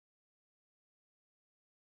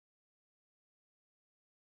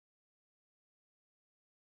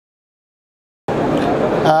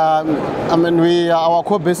I mean, our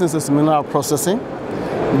core business is mineral processing.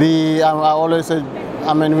 I always say,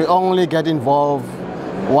 I mean, we only get involved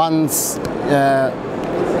once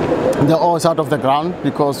the ore is out of the ground,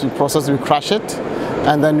 because we crush it,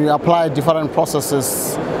 and then we apply different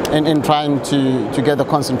processes in trying to get the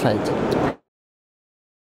concentrate.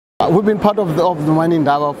 We've been part of the mining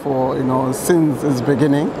indaba for since its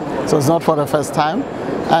beginning, so it's not for the first time.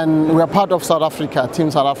 And we are part of South Africa, Team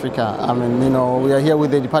South Africa. I mean, we are here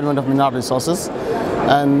with the Department of Mineral Resources,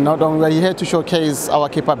 and not only we are here to showcase our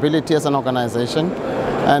capability as an organization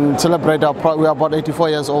and celebrate we are about 84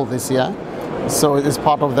 years old this year, so it's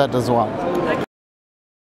part of that as well.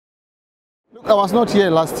 Look, I was not here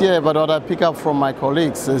last year, but what I pick up from my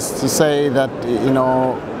colleagues is to say that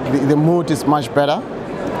the mood is much better.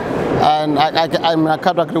 And I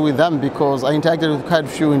can't agree with them, because I interacted with quite a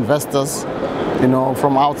few investors,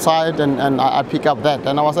 from outside, and I pick up that.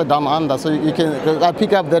 And I was at Down Under, so I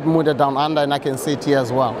pick up that mood at Down Under, and I can see it here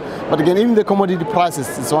as well. But again, even the commodity prices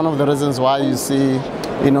is one of the reasons why you see,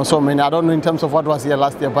 so many. I don't know in terms of what was here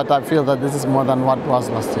last year, but I feel that this is more than what was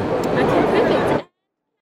last year. Okay, perfect.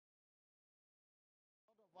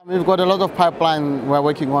 We've got a lot of pipeline we're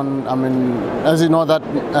working on. I mean, as you know that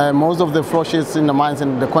most of the flow sheets in the mines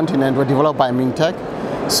in the continent were developed by Mintek.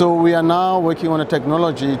 So we are now working on a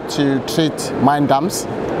technology to treat mine dumps.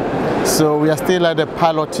 So we are still at the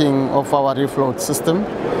piloting of our refloat system.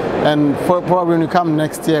 And probably when we come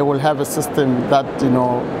next year, we'll have a system that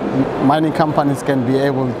mining companies can be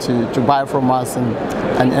able to buy from us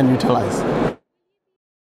and utilize.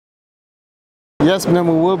 Yes, we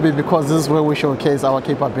will be, because this is where we showcase our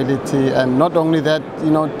capability, and not only that,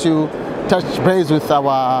 to touch base with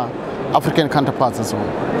our African counterparts as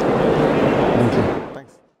well.